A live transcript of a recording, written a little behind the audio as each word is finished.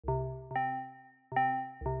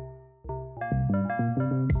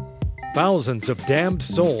Thousands of damned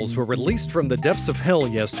souls were released from the depths of hell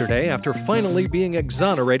yesterday after finally being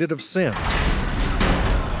exonerated of sin.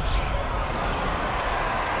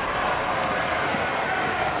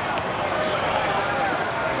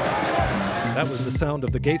 That was the sound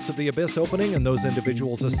of the gates of the abyss opening and those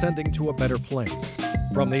individuals ascending to a better place.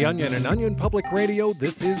 From The Onion and Onion Public Radio,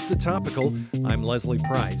 this is The Topical. I'm Leslie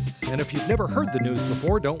Price. And if you've never heard the news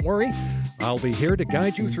before, don't worry. I'll be here to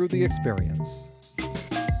guide you through the experience.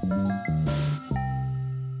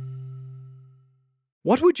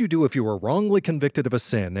 What would you do if you were wrongly convicted of a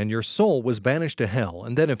sin and your soul was banished to hell,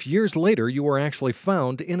 and then if years later you were actually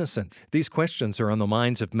found innocent? These questions are on the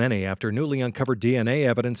minds of many after newly uncovered DNA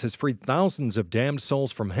evidence has freed thousands of damned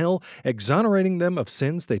souls from hell, exonerating them of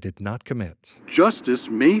sins they did not commit. Justice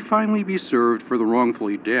may finally be served for the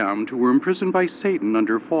wrongfully damned who were imprisoned by Satan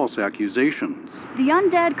under false accusations. The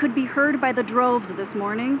undead could be heard by the droves this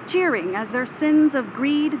morning, cheering as their sins of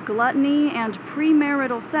greed, gluttony, and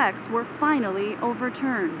premarital sex were finally overturned.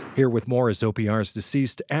 Here with more is OPR's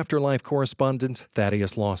deceased afterlife correspondent,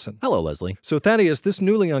 Thaddeus Lawson. Hello, Leslie. So, Thaddeus, this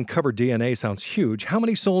newly uncovered DNA sounds huge. How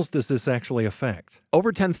many souls does this actually affect?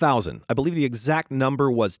 Over 10,000. I believe the exact number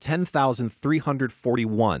was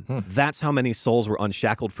 10,341. That's how many souls were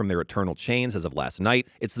unshackled from their eternal chains as of last night.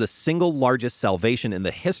 It's the single largest salvation in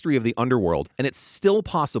the history of the underworld, and it's still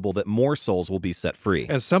possible that more souls will be set free.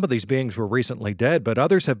 As some of these beings were recently dead, but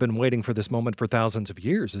others have been waiting for this moment for thousands of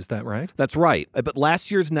years. Is that right? That's right. But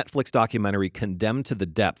last year's Netflix documentary, Condemned to the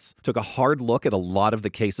Depths, took a hard look at a lot of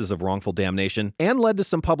the cases of wrongful damnation and led to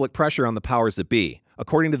some public pressure on the powers that be.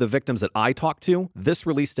 According to the victims that I talked to, this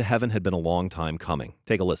release to heaven had been a long time coming.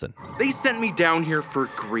 Take a listen. They sent me down here for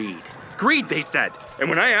greed. Greed, they said. And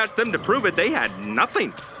when I asked them to prove it, they had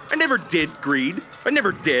nothing. I never did greed. I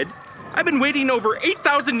never did. I've been waiting over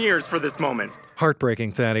 8,000 years for this moment.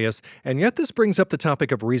 Heartbreaking, Thaddeus. And yet this brings up the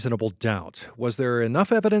topic of reasonable doubt. Was there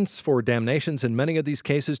enough evidence for damnations in many of these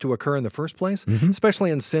cases to occur in the first place? Especially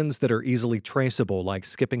in sins that are easily traceable, like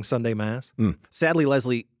skipping Sunday Mass? Sadly,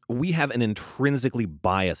 Leslie, we have an intrinsically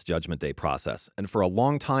biased Judgment Day process, and for a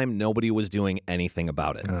long time, nobody was doing anything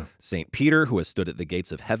about it. St. Peter, who has stood at the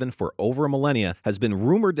gates of heaven for over a millennia, has been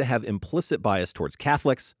rumored to have implicit bias towards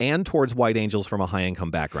Catholics and towards white angels from a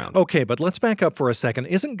high-income background. Okay, but let's back up for a second.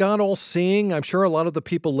 Isn't God all-seeing? I'm sure a lot of the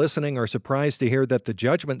people listening are surprised to hear that the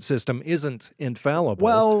judgment system isn't infallible.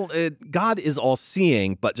 Well, God is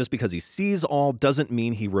all-seeing, but just because he sees all doesn't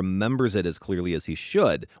mean he remembers it as clearly as he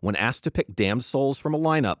should. When asked to pick damned souls from a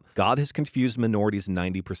lineup, God has confused minorities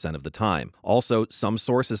 90% of the time. Also, some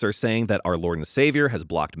sources are saying that our Lord and Savior has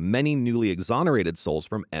blocked many newly exonerated souls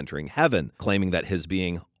from entering heaven, claiming that his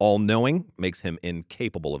being all-knowing makes him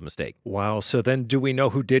incapable of mistake. Wow, so then do we know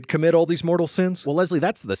who did commit all these mortal sins? Well, Leslie,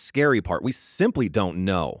 that's the scary part. We simply don't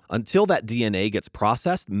know. Until that DNA gets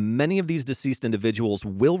processed, many of these deceased individuals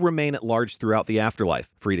will remain at large throughout the afterlife,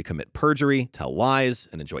 free to commit perjury, tell lies,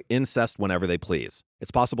 and enjoy incest whenever they please. It's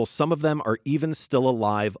possible some of them are even still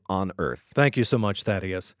alive on Earth. Thank you so much,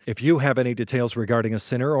 Thaddeus. If you have any details regarding a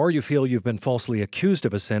sinner or you feel you've been falsely accused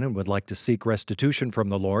of a sin and would like to seek restitution from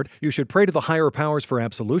the Lord, you should pray to the higher powers for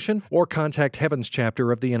absolution or contact Heaven's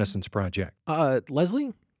chapter of the Innocence Project.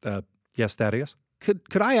 Leslie? Yes, Thaddeus?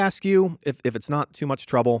 Could I ask you, if it's not too much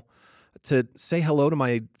trouble, to say hello to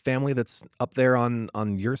my family that's up there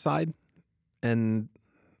on your side and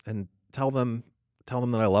tell them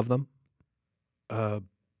that I love them?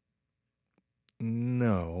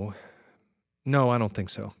 No. No, I don't think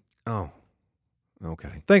so. Oh,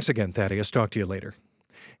 okay. Thanks again, Thaddeus. Talk to you later.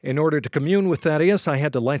 In order to commune with Thaddeus, I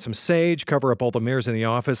had to light some sage, cover up all the mirrors in the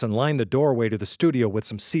office, and line the doorway to the studio with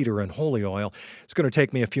some cedar and holy oil. It's going to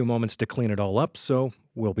take me a few moments to clean it all up, so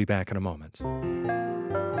we'll be back in a moment.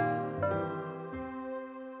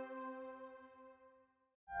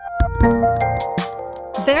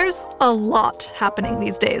 There's a lot happening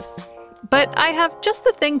these days. But I have just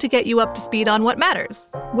the thing to get you up to speed on what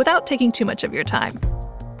matters, without taking too much of your time.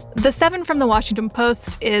 The 7 from the Washington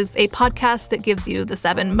Post is a podcast that gives you the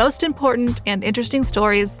 7 most important and interesting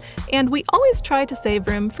stories, and we always try to save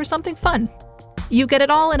room for something fun. You get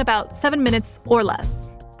it all in about 7 minutes or less.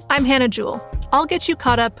 I'm Hannah Jewell. I'll get you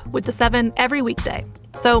caught up with the 7 every weekday.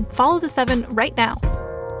 So follow the 7 right now.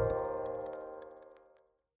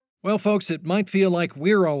 Well, folks, it might feel like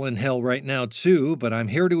we're all in hell right now, too, but I'm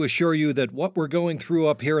here to assure you that what we're going through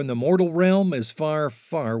up here in the mortal realm is far,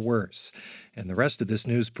 far worse. And the rest of this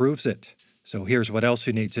news proves it. So here's what else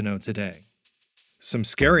you need to know today. Some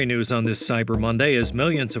scary news on this Cyber Monday as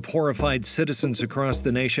millions of horrified citizens across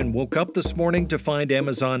the nation woke up this morning to find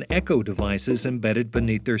Amazon Echo devices embedded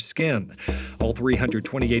beneath their skin. All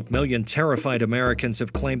 328 million terrified Americans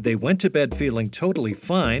have claimed they went to bed feeling totally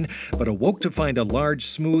fine, but awoke to find a large,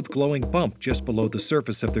 smooth, glowing bump just below the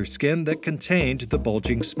surface of their skin that contained the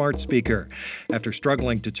bulging smart speaker. After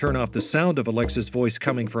struggling to turn off the sound of Alexa's voice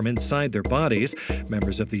coming from inside their bodies,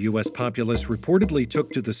 members of the U.S. populace reportedly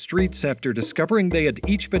took to the streets after discovering they had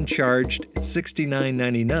each been charged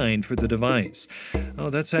 $69.99 for the device. Oh,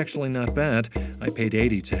 that's actually not bad. I paid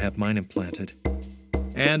 $80 to have mine implanted.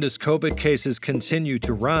 And as COVID cases continue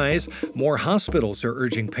to rise, more hospitals are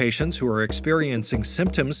urging patients who are experiencing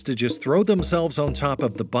symptoms to just throw themselves on top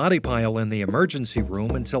of the body pile in the emergency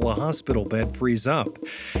room until a hospital bed frees up.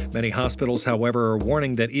 Many hospitals, however, are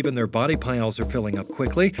warning that even their body piles are filling up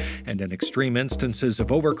quickly, and in extreme instances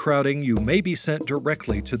of overcrowding, you may be sent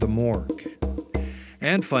directly to the morgue.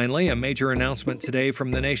 And finally, a major announcement today from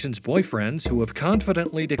the nation's boyfriends who have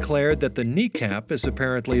confidently declared that the kneecap is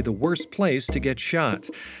apparently the worst place to get shot.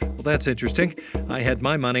 Well, that's interesting. I had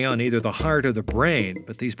my money on either the heart or the brain,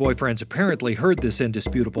 but these boyfriends apparently heard this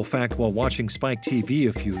indisputable fact while watching Spike TV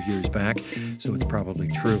a few years back, so it's probably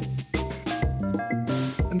true.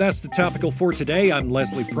 And that's the Topical for today. I'm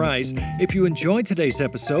Leslie Price. If you enjoyed today's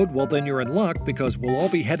episode, well, then you're in luck because we'll all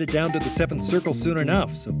be headed down to the Seventh Circle soon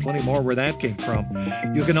enough, so plenty more where that came from.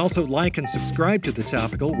 You can also like and subscribe to The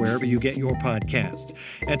Topical wherever you get your podcast.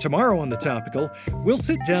 And tomorrow on The Topical, we'll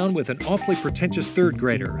sit down with an awfully pretentious third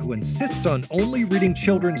grader who insists on only reading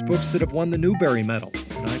children's books that have won the Newbery Medal.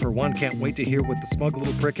 And I, for one, can't wait to hear what the smug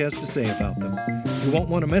little prick has to say about them. You won't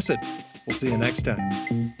want to miss it. We'll see you next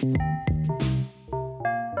time.